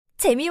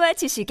재미와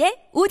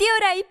지식의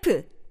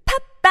오디오라이프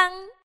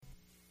팝빵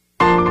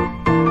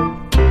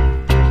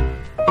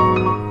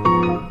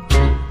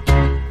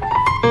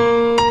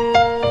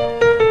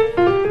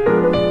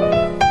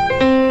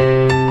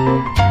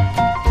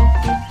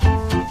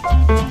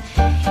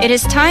It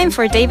is time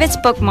for David's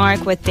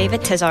Bookmark with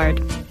David Tizzard.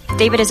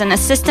 David is an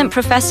assistant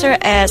professor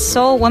at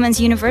Seoul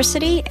Women's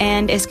University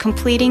and is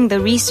completing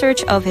the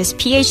research of his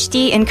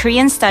PhD in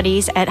Korean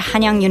Studies at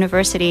Hanyang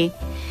University.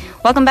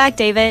 Welcome back,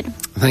 David.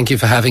 Thank you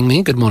for having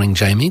me. Good morning,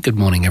 Jamie. Good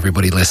morning,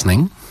 everybody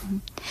listening.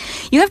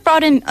 You have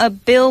brought in a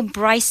Bill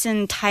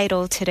Bryson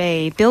title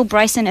today. Bill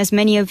Bryson, as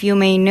many of you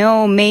may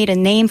know, made a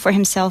name for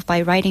himself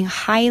by writing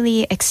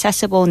highly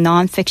accessible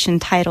nonfiction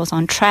titles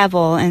on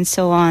travel and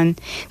so on.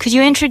 Could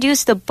you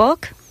introduce the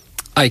book?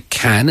 I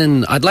can,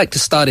 and I'd like to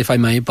start, if I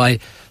may, by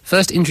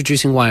first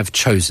introducing why I've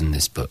chosen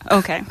this book.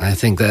 Okay. I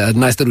think that a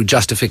nice little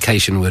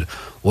justification would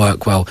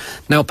work well.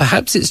 Now,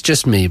 perhaps it's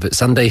just me, but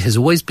Sunday has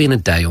always been a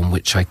day on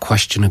which I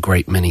question a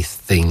great many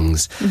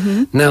things.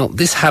 Mm-hmm. Now,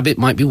 this habit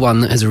might be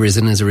one that has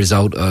arisen as a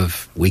result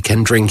of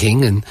weekend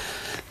drinking, and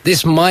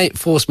this might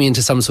force me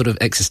into some sort of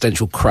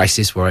existential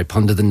crisis where I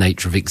ponder the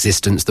nature of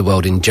existence, the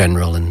world in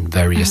general, and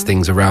various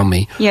things around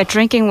me. Yeah,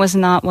 drinking was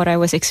not what I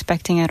was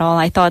expecting at all.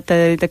 I thought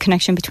the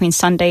connection between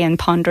Sunday and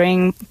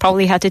pondering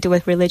probably had to do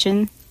with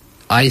religion.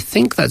 I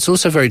think that's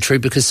also very true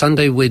because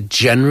Sunday we're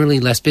generally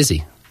less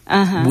busy.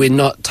 We're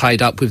not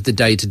tied up with the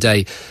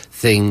day-to-day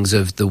things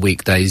of the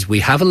weekdays.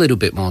 We have a little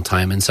bit more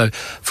time. And so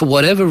for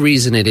whatever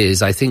reason it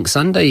is, I think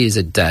Sunday is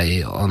a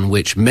day on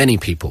which many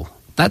people...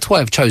 That's why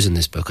I've chosen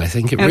this book. I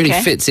think it really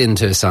fits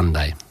into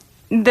Sunday.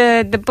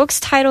 The book's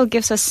title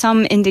gives us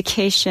some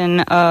indication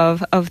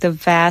of the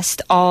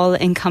vast,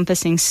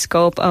 all-encompassing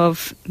scope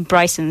of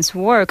Bryson's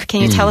work.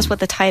 Can you tell us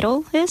what the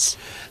title is?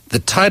 The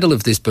title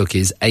of this book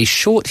is A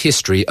Short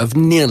History of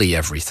Nearly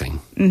Everything.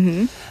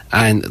 Mm-hmm.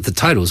 And the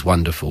title's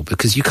wonderful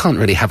because you can't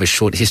really have a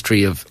short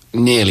history of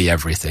nearly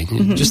everything.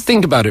 Mm-hmm. Just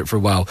think about it for a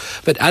while.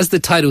 But as the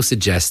title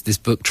suggests, this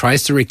book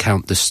tries to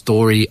recount the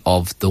story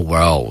of the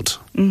world.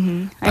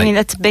 Mm-hmm. I mean,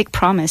 that's a big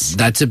promise.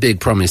 That's a big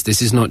promise.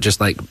 This is not just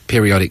like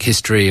periodic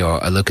history or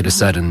a look at a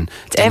certain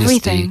it's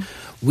dynasty. Everything.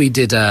 We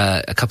did,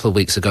 a couple of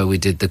weeks ago, we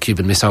did the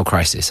Cuban Missile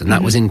Crisis, and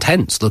that was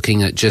intense,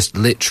 looking at just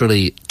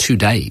literally 2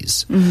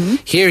 days. Mm-hmm.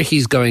 Here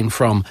he's going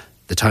from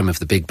the time of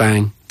the Big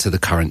Bang to the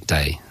current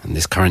day. And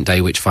this current day,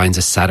 which finds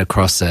us sat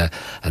across a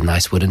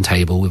nice wooden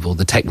table with all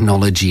the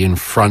technology in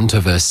front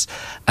of us.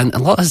 And a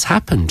lot has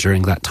happened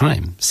during that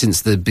time,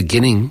 since the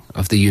beginning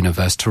of the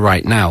universe to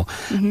right now.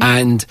 Mm-hmm.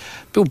 And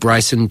Bill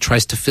Bryson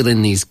tries to fill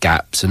in these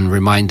gaps and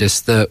remind us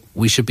that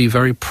we should be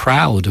very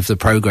proud of the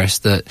progress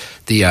that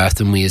the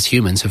Earth and we as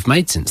humans have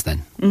made since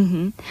then.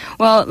 Mm-hmm.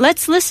 Well,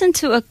 let's listen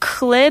to a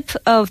clip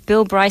of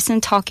Bill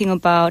Bryson talking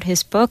about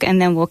his book, and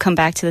then we'll come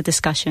back to the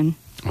discussion.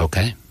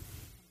 Okay.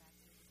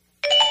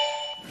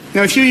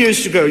 Now, a few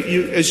years ago,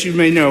 as you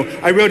may know,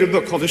 I wrote a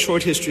book called A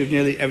Short History of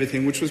Nearly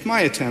Everything, which was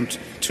my attempt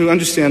to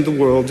understand the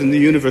world and the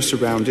universe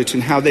around it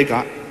and how they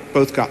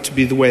both got to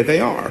be the way they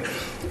are.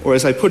 Or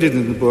as I put it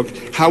in the book,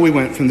 how we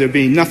went from there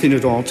being nothing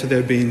at all to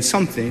there being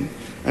something,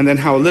 and then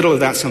how a little of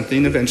that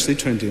something eventually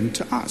turned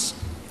into us.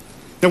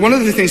 Now, one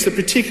of the things that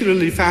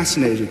particularly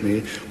fascinated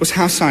me was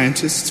how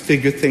scientists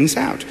figured things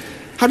out.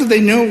 How did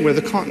they know where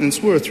the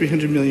continents were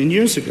 300 million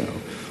years ago?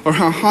 Or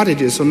how hot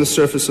it is on the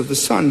surface of the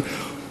sun?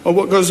 Or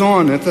what goes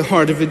on at the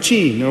heart of a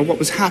gene, or what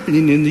was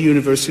happening in the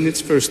universe in its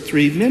first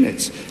 3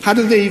 minutes? How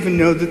did they even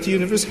know that the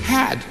universe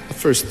had a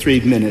first 3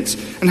 minutes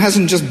and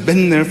hasn't just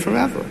been there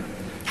forever?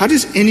 How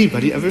does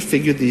anybody ever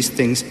figure these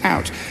things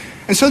out?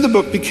 And so the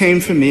book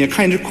became for me a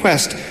kind of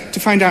quest to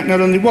find out not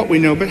only what we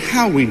know, but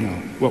how we know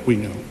what we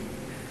know.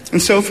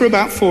 And so for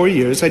about 4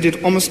 years, I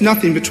did almost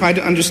nothing but try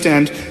to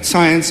understand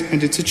science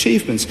and its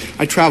achievements.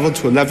 I traveled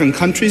to 11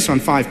 countries on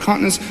 5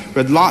 continents,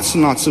 read lots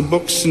and lots of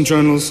books and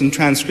journals and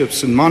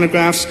transcripts and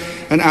monographs,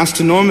 and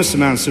asked enormous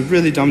amounts of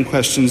really dumb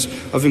questions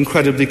of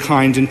incredibly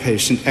kind and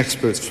patient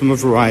experts from a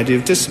variety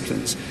of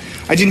disciplines.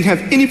 I didn't have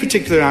any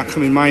particular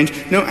outcome in mind,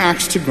 no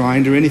axe to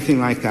grind or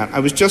anything like that. I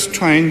was just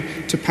trying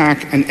to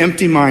pack an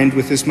empty mind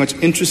with as much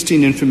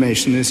interesting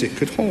information as it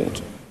could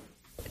hold.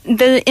 In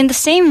the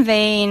same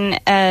vein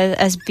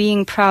as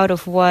being proud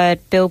of what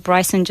Bill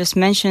Bryson just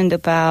mentioned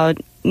about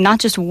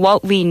not just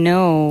what we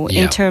know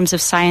in terms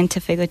of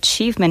scientific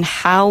achievement,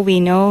 how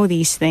we know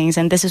these things,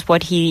 and this is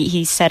what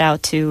he set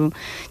out to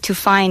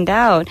find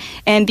out.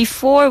 And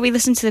before we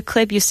listened to the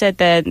clip, you said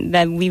that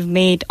we've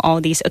made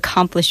all these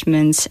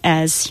accomplishments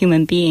as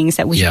human beings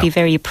that we should be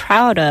very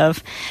proud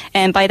of.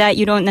 And by that,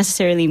 you don't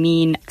necessarily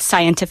mean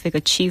scientific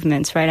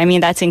achievements, right? I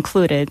mean, that's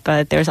included,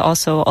 but there's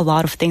also a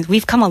lot of things.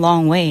 We've come a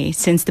long way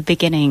since the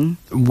beginning.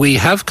 We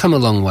have come a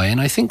long way,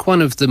 and I think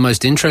one of the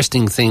most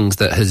interesting things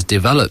that has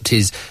developed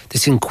is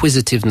this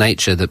inquisitive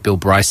nature that Bill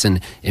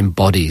Bryson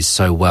embodies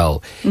so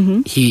well.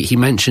 Mm-hmm. He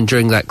mentioned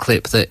during that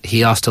clip that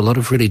he asked a lot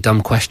of really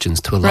dumb questions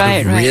to a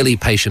lot of really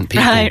patient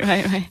people.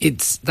 Right.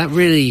 It's that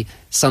really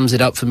sums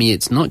it up for me.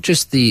 It's not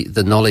just the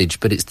knowledge,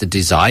 but it's the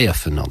desire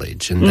for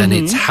knowledge. And then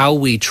it's how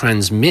we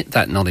transmit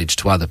that knowledge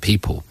to other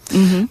people.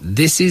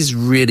 This is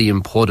really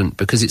important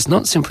because it's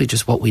not simply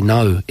just what we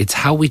know. It's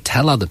how we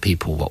tell other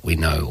people what we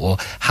know or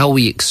how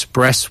we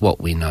express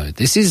what we know.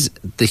 This is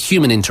the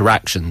human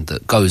interaction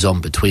that goes on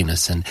between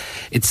us. And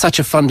it's such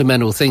a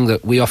fundamental thing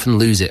that we often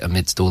lose it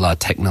amidst all our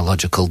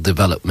technological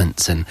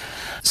developments and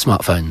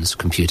smartphones,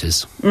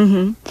 computers.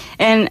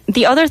 And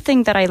the other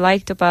thing that I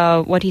liked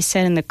about what he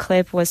said in the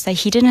clip was that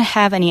he didn't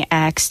have any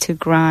axe to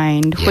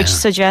grind, which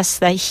suggests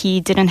that he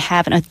didn't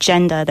have an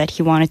agenda that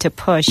he wanted to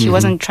push. He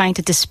wasn't trying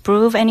to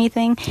disprove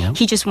anything.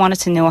 He just wanted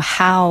to know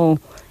how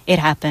it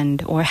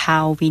happened or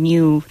how we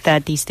knew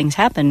that these things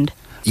happened.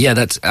 Yeah,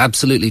 that's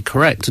absolutely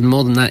correct. And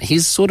more than that,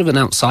 he's sort of an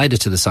outsider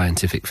to the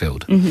scientific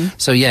field.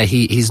 So yeah,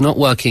 he's not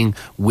working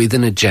with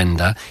an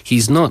agenda.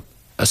 He's not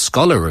a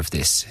scholar of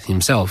this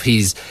himself.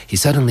 He's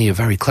certainly a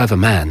very clever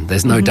man.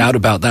 There's no doubt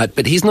about that.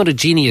 But he's not a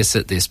genius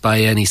at this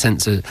by any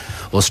sense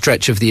or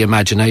stretch of the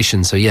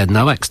imagination. So yeah,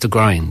 no axe to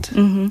grind.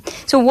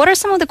 So what are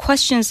some of the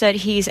questions that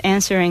he's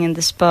answering in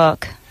this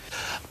book?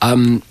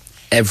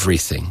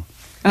 Everything.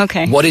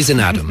 Okay. What is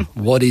an atom?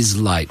 What is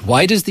light?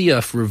 Why does the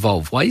earth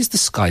revolve? Why is the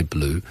sky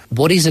blue?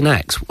 What is an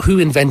axe? Who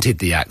invented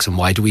the axe and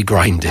why do we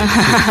grind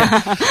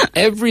it?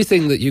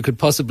 Everything that you could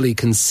possibly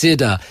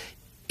consider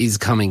is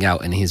coming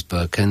out in his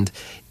book, and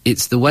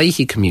it's the way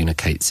he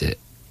communicates it.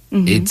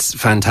 It's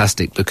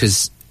fantastic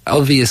because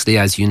obviously,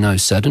 as you know,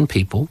 certain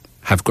people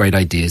have great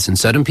ideas and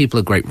certain people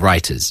are great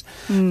writers.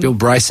 Bill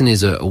Bryson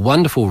is a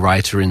wonderful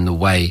writer in the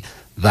way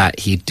that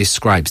he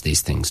describes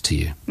these things to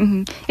you.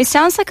 It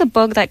sounds like a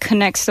book that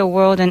connects the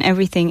world and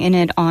everything in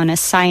it on a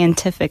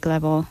scientific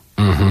level.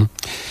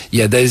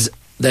 Yeah, there's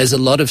a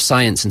lot of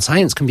science, and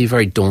science can be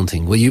very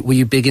daunting. Were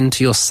you big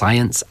into your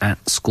science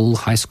at school,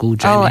 high school,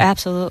 Jamie? Oh,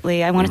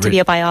 absolutely. I wanted to be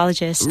a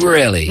biologist.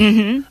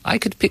 Really? I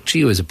could picture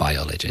you as a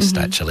biologist,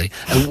 actually.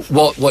 And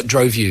what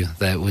drove you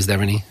there? Was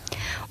there any?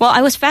 Well,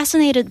 I was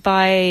fascinated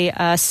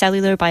by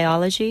cellular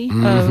biology,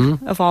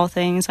 of all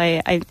things.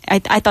 I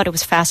thought it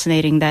was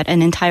fascinating that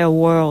an entire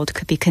world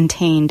could be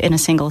contained in a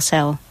single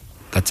cell.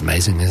 That's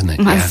amazing, isn't it?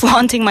 I'm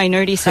flaunting my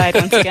nerdy side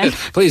once again.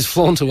 Please,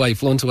 flaunt away.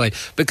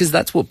 Because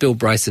that's what Bill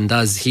Bryson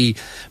does. He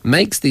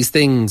makes these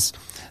things,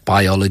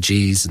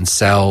 biologies and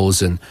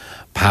cells and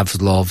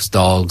Pavlov's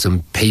dogs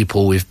and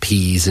people with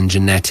peas and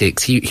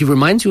genetics. He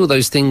reminds you of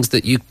those things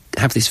that you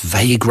have this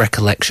vague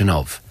recollection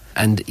of.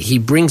 And he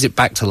brings it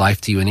back to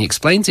life to you, and he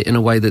explains it in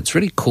a way that's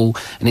really cool,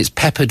 and it's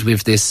peppered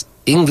with this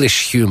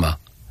English humour.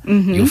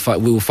 We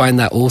will find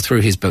that all through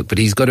his book, but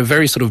he's got a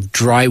very sort of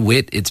dry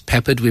wit. It's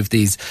peppered with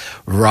these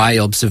wry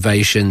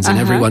observations, and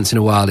every once in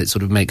a while it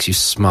sort of makes you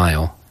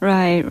smile.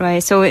 Right.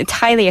 So it's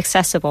highly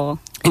accessible.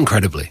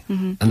 Incredibly.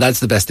 And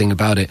that's the best thing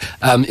about it.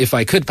 If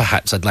I could,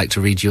 perhaps I'd like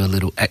to read you a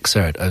little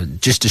excerpt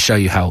just to show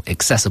you how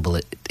accessible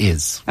it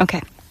is.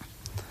 Okay.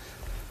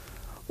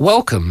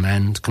 Welcome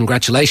and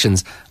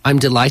congratulations. I'm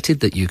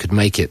delighted that you could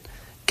make it.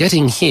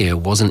 Getting here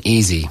wasn't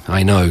easy,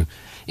 I know.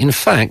 In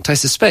fact, I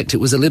suspect it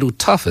was a little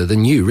tougher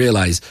than you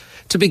realize.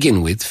 To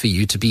begin with, for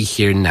you to be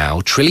here now,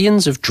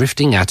 trillions of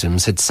drifting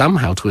atoms had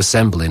somehow to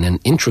assemble in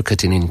an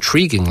intricate and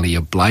intriguingly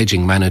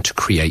obliging manner to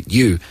create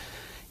you.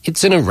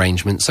 It's an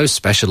arrangement so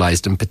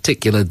specialized and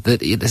particular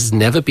that it has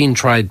never been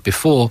tried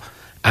before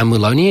and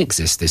will only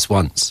exist this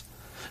once.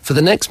 For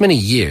the next many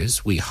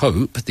years, we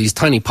hope, these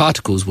tiny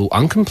particles will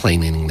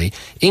uncomplainingly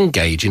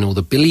engage in all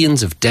the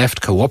billions of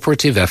deft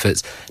cooperative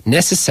efforts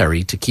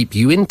necessary to keep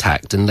you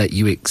intact and let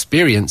you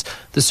experience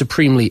the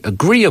supremely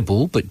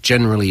agreeable but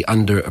generally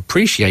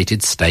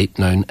underappreciated state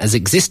known as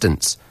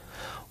existence.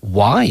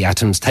 Why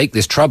atoms take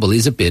this trouble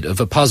is a bit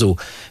of a puzzle.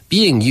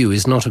 Being you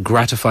is not a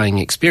gratifying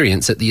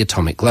experience at the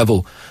atomic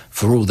level.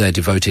 For all their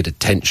devoted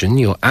attention,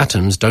 your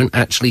atoms don't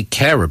actually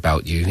care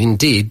about you.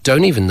 Indeed,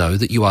 don't even know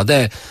that you are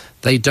there.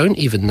 They don't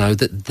even know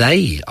that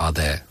they are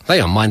there. They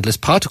are mindless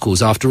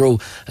particles, after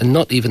all, and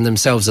not even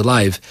themselves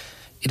alive.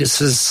 It is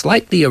a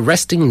slightly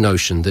arresting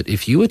notion that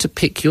if you were to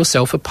pick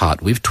yourself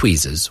apart with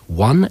tweezers,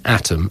 one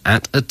atom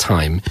at a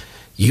time,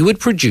 you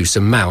would produce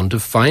a mound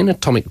of fine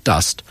atomic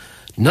dust,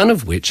 none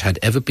of which had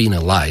ever been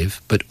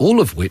alive, but all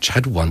of which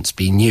had once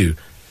been you.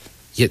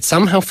 Yet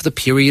somehow for the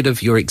period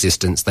of your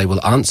existence they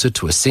will answer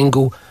to a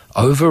single,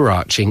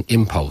 overarching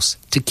impulse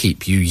to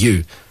keep you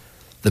you.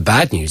 The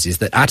bad news is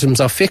that atoms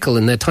are fickle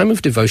and their time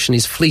of devotion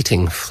is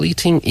fleeting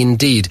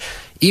indeed.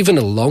 Even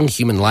a long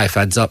human life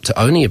adds up to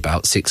only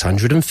about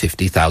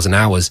 650,000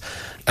 hours.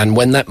 And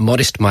when that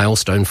modest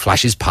milestone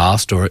flashes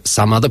past or at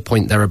some other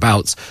point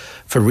thereabouts,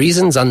 for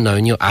reasons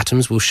unknown your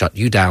atoms will shut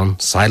you down,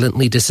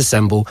 silently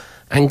disassemble,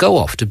 and go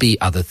off to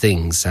be other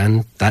things.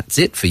 And that's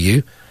it for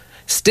you.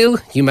 Still,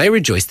 you may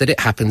rejoice that it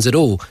happens at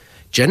all.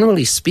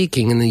 Generally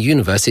speaking, in the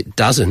universe it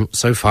doesn't,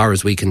 so far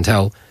as we can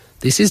tell.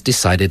 This is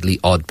decidedly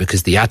odd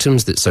because the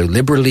atoms that so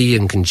liberally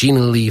and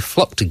congenially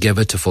flock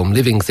together to form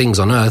living things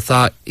on Earth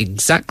are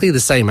exactly the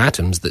same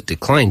atoms that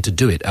decline to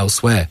do it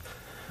elsewhere.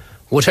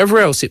 Whatever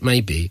else it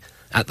may be,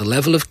 at the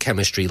level of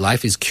chemistry,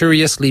 life is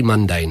curiously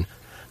mundane.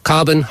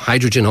 Carbon,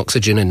 hydrogen,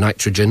 oxygen and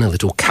nitrogen, a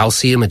little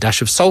calcium, a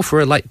dash of sulfur,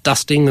 a light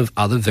dusting of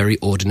other very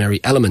ordinary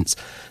elements.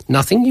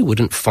 Nothing you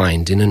wouldn't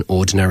find in an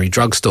ordinary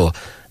drugstore.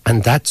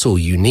 And that's all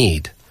you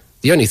need.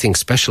 The only thing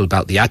special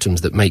about the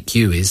atoms that make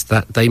you is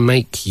that they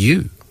make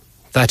you.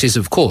 That is,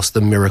 of course,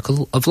 the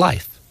miracle of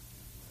life.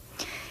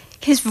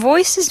 His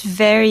voice is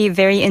very,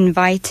 very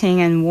inviting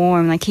and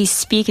warm. Like he's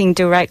speaking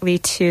directly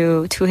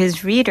to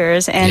his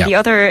readers. And the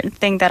other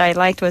thing that I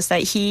liked was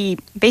that he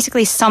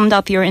basically summed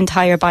up your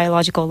entire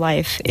biological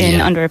life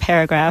in under a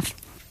paragraph.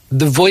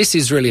 The voice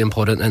is really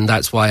important, and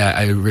that's why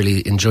I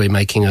really enjoy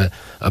making a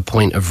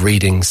point of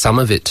reading some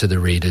of it to the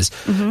readers,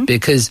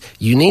 because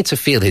you need to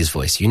feel his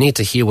voice. You need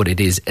to hear what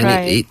it is.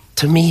 And it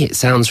to me, it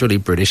sounds really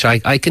British.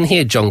 I can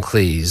hear John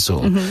Cleese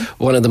or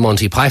one of the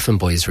Monty Python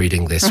boys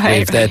reading this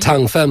with their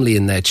tongue firmly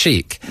in their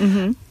cheek.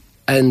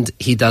 And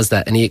he does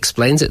that, and he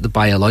explains at the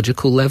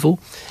biological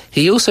level.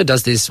 He also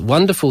does this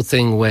wonderful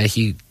thing where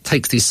he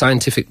takes these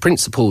scientific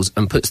principles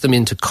and puts them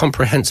into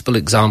comprehensible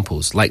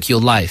examples, like your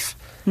life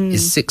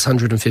is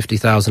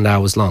 650,000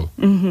 hours long.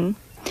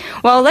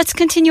 Well, let's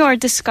continue our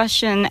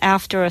discussion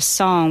after a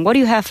song. What do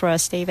you have for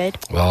us, David?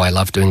 Well, I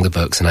love doing the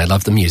books, and I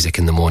love the music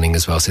in the morning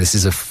as well. So this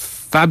is a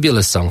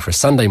fabulous song for a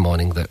Sunday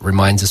morning that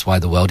reminds us why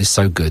the world is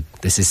so good.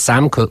 This is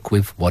Sam Cooke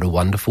with What a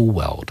Wonderful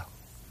World.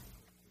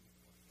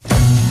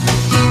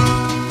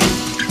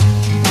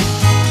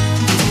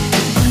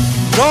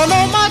 Don't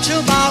know much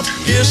about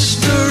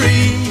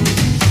history,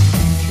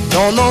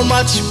 don't know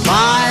much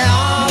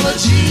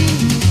biology,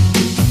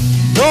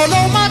 don't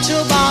know much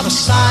about a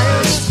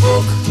science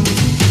book,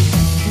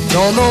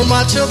 don't know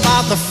much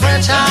about the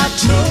French I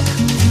took,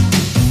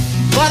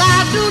 but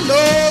I do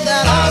know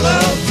that I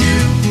love you,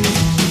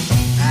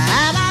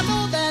 and I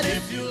know that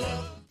if you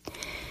love.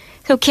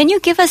 So can you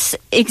give us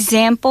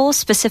examples,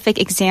 specific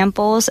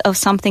examples of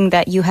something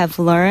that you have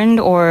learned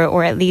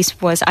or at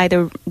least was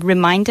either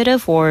reminded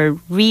of or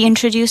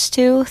reintroduced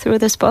to through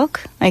this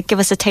book? Like give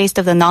us a taste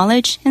of the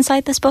knowledge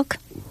inside this book?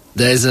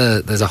 There's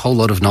a whole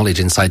lot of knowledge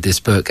inside this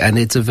book, and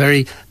it's a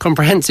very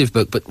comprehensive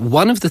book. But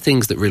one of the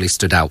things that really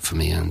stood out for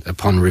me, and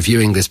upon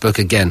reviewing this book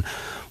again,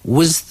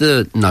 was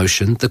the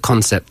notion, the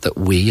concept that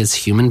we as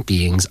human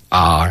beings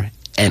are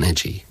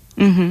energy.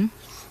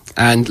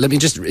 And let me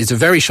it's a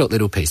very short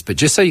little piece, but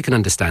just so you can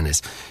understand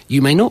this,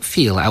 you may not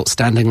feel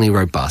outstandingly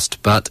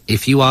robust, but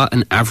if you are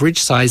an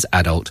average-size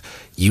adult,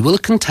 you will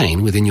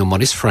contain within your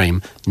modest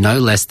frame no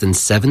less than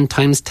 7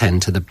 times 10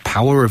 to the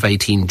power of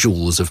 18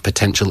 joules of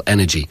potential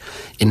energy,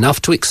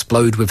 enough to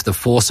explode with the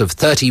force of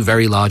 30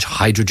 very large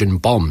hydrogen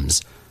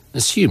bombs,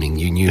 assuming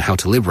you knew how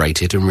to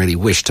liberate it and really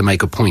wished to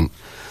make a point.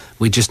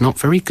 We're just not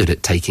very good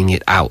at taking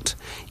it out.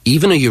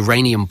 Even a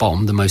uranium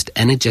bomb, the most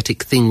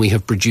energetic thing we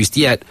have produced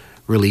yet,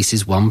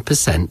 releases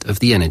 1% of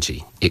the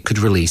energy it could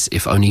release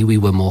if only we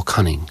were more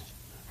cunning.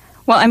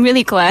 Well, I'm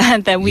really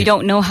glad that we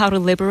don't know how to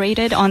liberate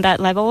it on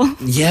that level.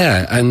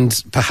 Yeah,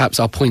 and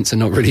perhaps our points are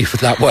not really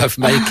that worth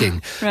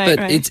making. But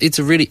it's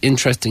a really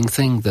interesting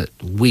thing that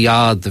we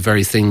are the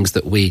very things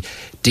that we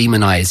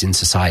demonize in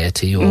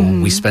society, or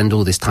we spend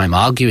all this time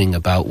arguing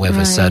about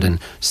whether certain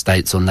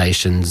states or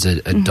nations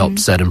adopt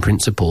certain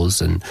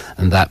principles and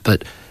that.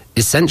 But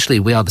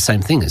essentially, we are the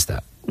same thing as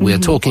that. We're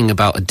talking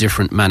about a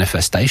different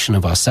manifestation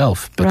of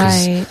ourselves,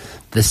 because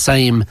the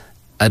same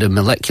at a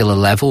molecular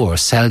level or a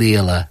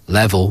cellular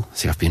level.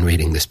 See, I've been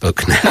reading this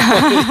book now.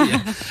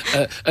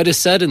 At a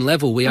certain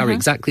level, we are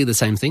exactly the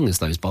same thing as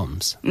those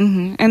bombs.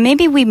 And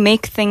maybe we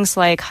make things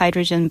like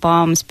hydrogen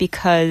bombs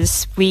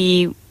because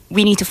we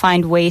need to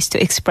find ways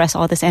to express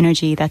all this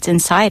energy that's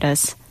inside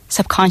us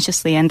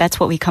subconsciously, and that's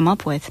what we come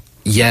up with.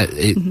 Yeah,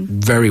 it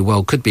very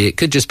well could be. It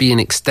could just be an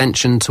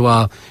extension to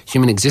our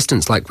human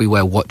existence, like we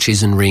wear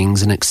watches and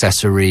rings and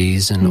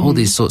accessories and all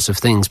these sorts of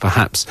things.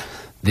 Perhaps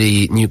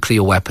the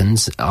nuclear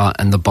weapons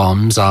and the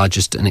bombs are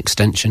just an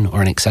extension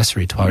or an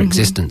accessory to our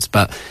existence.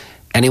 But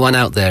anyone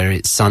out there,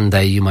 it's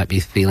Sunday, you might be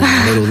feeling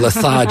a little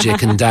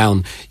lethargic and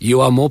down.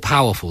 You are more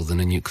powerful than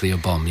a nuclear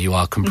bomb. You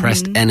are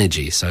compressed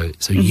energy, so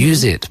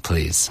use it,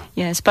 please.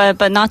 Yes,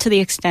 but not to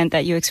the extent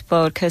that you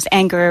explode, because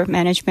anger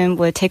management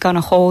would take on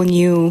a whole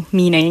new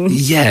meaning.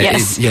 Yeah,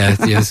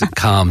 yes,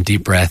 calm,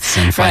 deep breaths,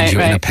 and find you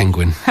in a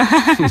penguin.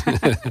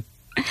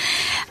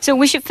 So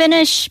we should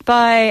finish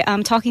by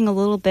talking a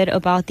little bit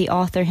about the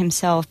author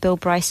himself, Bill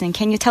Bryson.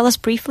 Can you tell us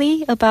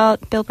briefly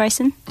about Bill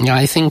Bryson? Yeah,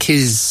 I think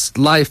his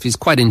life is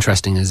quite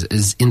interesting,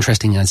 as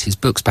interesting as his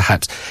books,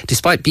 perhaps.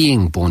 Despite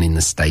being born in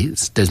the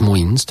States, Des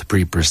Moines to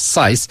be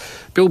precise,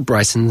 Bill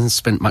Bryson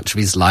spent much of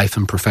his life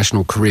and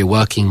professional career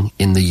working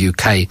in the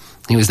UK.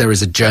 He was there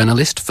as a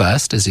journalist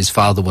first, as his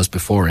father was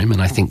before him,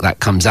 and I think that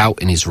comes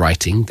out in his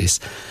writing, this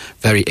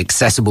very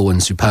accessible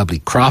and superbly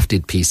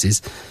crafted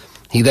pieces.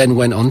 He then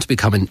went on to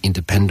become an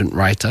independent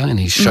writer, and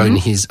he's shown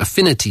his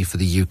affinity for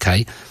the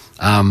UK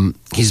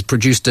He's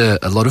produced a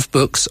lot of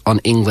books on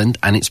England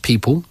and its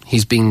people.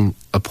 He's been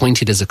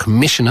appointed as a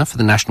commissioner for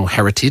the National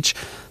Heritage,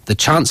 the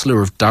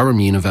Chancellor of Durham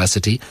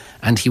University,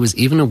 and he was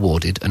even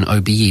awarded an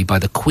OBE by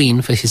the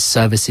Queen for his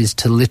services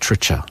to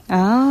literature.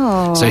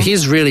 Oh. So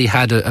he's really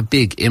had a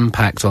big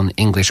impact on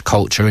English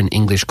culture and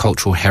English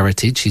cultural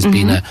heritage. He's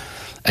been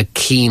a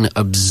keen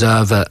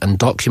observer and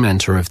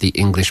documenter of the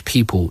English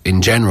people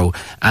in general,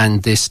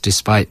 and this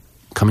despite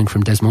coming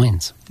from Des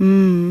Moines.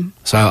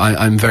 So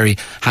I'm very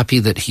happy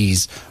that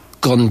he's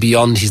gone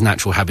beyond his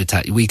natural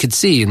habitat. We could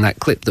see in that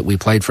clip that we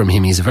played from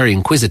him, he's a very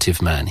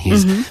inquisitive man.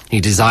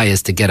 He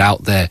desires to get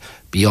out there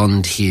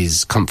beyond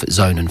his comfort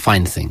zone and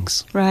find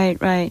things.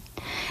 Right.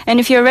 And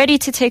if you're ready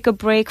to take a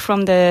break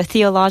from the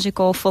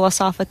theological,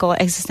 philosophical,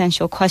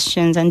 existential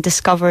questions and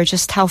discover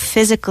just how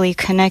physically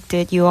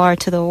connected you are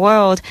to the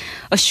world,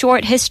 A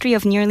Short History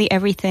of Nearly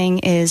Everything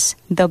is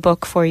the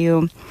book for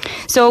you.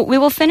 So we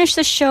will finish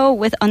the show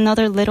with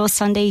another little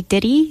Sunday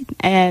ditty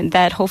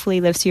that hopefully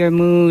lifts your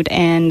mood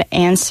and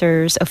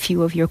answers a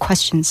few of your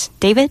questions.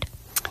 David?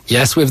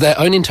 Yes, with their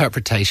own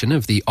interpretation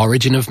of the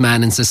origin of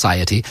man and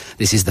society,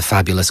 this is the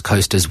Fabulous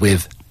Coasters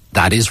with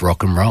That Is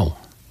Rock and Roll.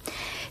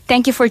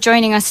 Thank you for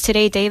joining us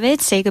today,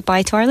 David. Say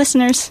goodbye to our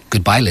listeners.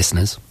 Goodbye,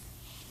 listeners.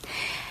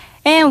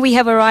 And we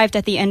have arrived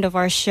at the end of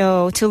our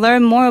show. To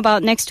learn more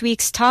about next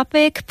week's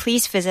topic,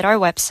 please visit our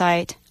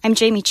website. I'm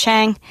Jamie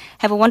Chang.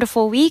 Have a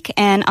wonderful week,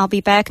 and I'll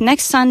be back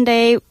next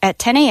Sunday at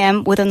 10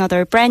 a.m. with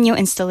another brand new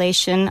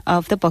installation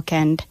of The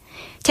Bookend.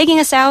 Taking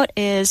us out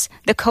is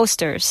The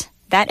Coasters.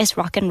 That is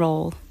rock and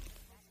roll.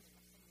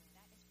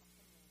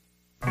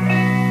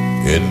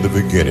 In the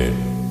beginning,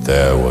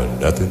 there were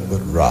nothing but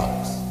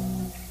rocks.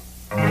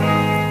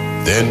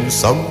 Then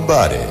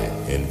somebody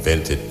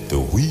invented the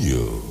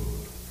wheel,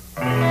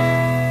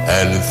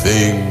 and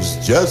things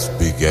just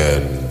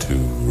began